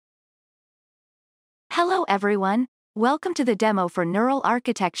Hello everyone, welcome to the demo for Neural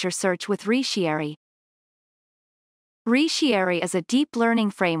Architecture Search with Retiarii. Retiarii is a deep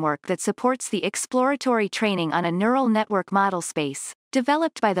learning framework that supports the exploratory training on a neural network model space,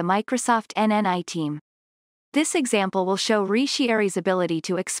 developed by the Microsoft NNI team. This example will show Retiarii's ability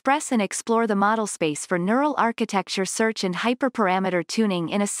to express and explore the model space for neural architecture search and hyperparameter tuning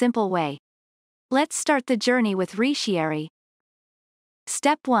in a simple way. Let's start the journey with Retiarii.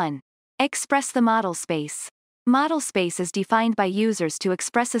 Step 1. Express the model space. Model space is defined by users to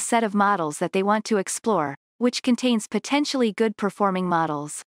express a set of models that they want to explore, which contains potentially good-performing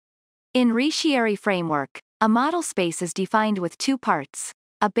models. In Retiarii framework, a model space is defined with two parts: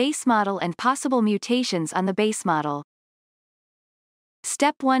 a base model and possible mutations on the base model.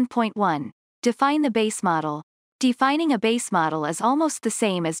 Step 1.1. Define the base model. Defining a base model is almost the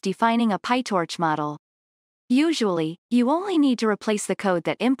same as defining a PyTorch model. Usually, you only need to replace the code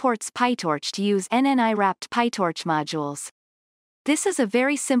that imports PyTorch to use NNI-wrapped PyTorch modules. This is a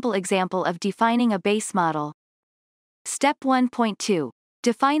very simple example of defining a base model. Step 1.2.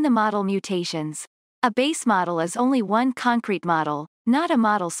 Define the model mutations. A base model is only one concrete model, not a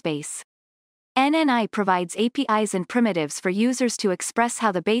model space. NNI provides APIs and primitives for users to express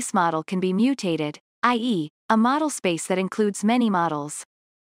how the base model can be mutated, i.e., a model space that includes many models.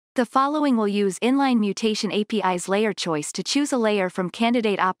 The following will use inline mutation API's layer choice to choose a layer from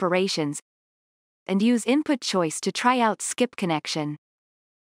candidate operations, and use input choice to try out skip connection.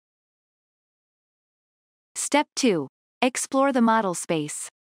 Step 2. Explore the model space.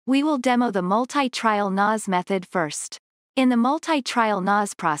 We will demo the multitrial NAS method first. In the multitrial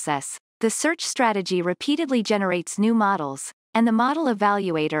NAS process, the search strategy repeatedly generates new models, and the model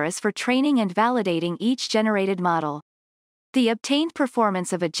evaluator is for training and validating each generated model. The obtained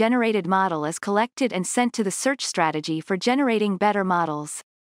performance of a generated model is collected and sent to the search strategy for generating better models.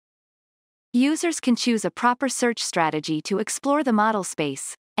 Users can choose a proper search strategy to explore the model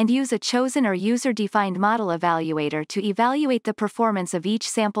space, and use a chosen or user-defined model evaluator to evaluate the performance of each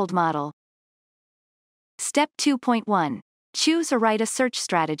sampled model. Step 2.1. Choose or write a search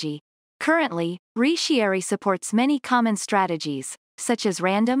strategy. Currently, Retiarii supports many common strategies, such as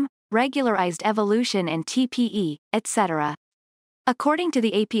random, regularized evolution and TPE, etc. According to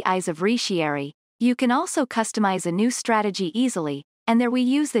the APIs of Retiarii, you can also customize a new strategy easily, and there we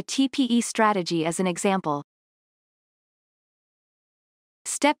use the TPE strategy as an example.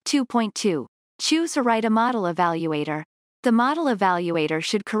 Step 2.2. Choose or write a model evaluator. The model evaluator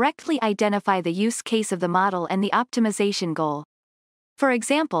should correctly identify the use case of the model and the optimization goal. For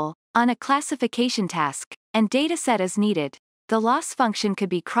example, on a classification task, and dataset is needed, the loss function could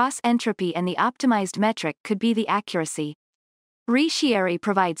be cross-entropy and the optimized metric could be the accuracy. Retiarii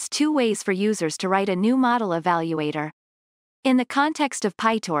provides two ways for users to write a new model evaluator. In the context of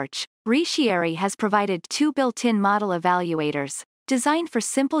PyTorch, Retiarii has provided two built-in model evaluators, designed for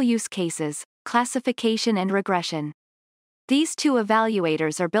simple use cases, classification and regression. These two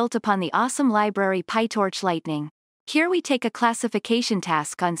evaluators are built upon the awesome library PyTorch Lightning. Here we take a classification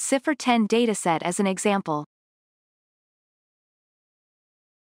task on CIFAR-10 dataset as an example.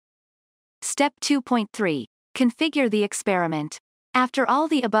 Step 2.3. Configure the experiment. After all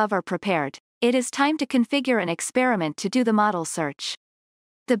the above are prepared, it is time to configure an experiment to do the model search.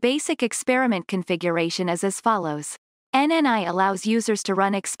 The basic experiment configuration is as follows. NNI allows users to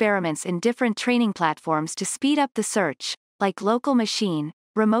run experiments in different training platforms to speed up the search, like local machine,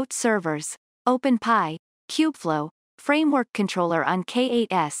 remote servers, OpenPy, Kubeflow, Framework Controller on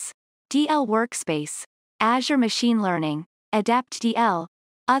K8s, DL Workspace, Azure Machine Learning, AdaptDL,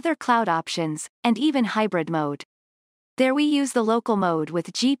 other cloud options, and even hybrid mode. There we use the local mode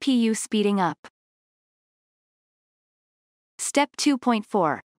with GPU speeding up. Step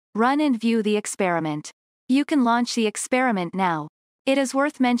 2.4. Run and view the experiment. You can launch the experiment now. It is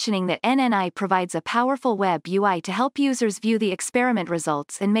worth mentioning that NNI provides a powerful web UI to help users view the experiment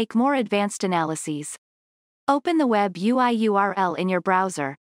results and make more advanced analyses. Open the web UI URL in your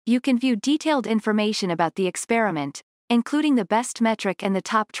browser. You can view detailed information about the experiment, including the best metric and the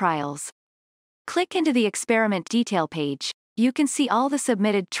top trials. Click into the experiment detail page. You can see all the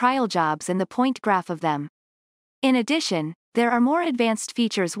submitted trial jobs and the point graph of them. In addition, there are more advanced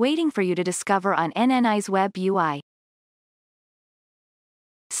features waiting for you to discover on NNI's web UI.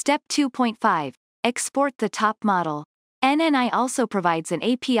 Step 2.5. Export the top model. NNI also provides an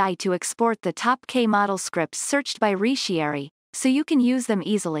API to export the top K model scripts searched by Retiarii, so you can use them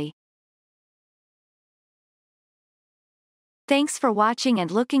easily. Thanks for watching and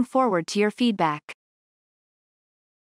looking forward to your feedback.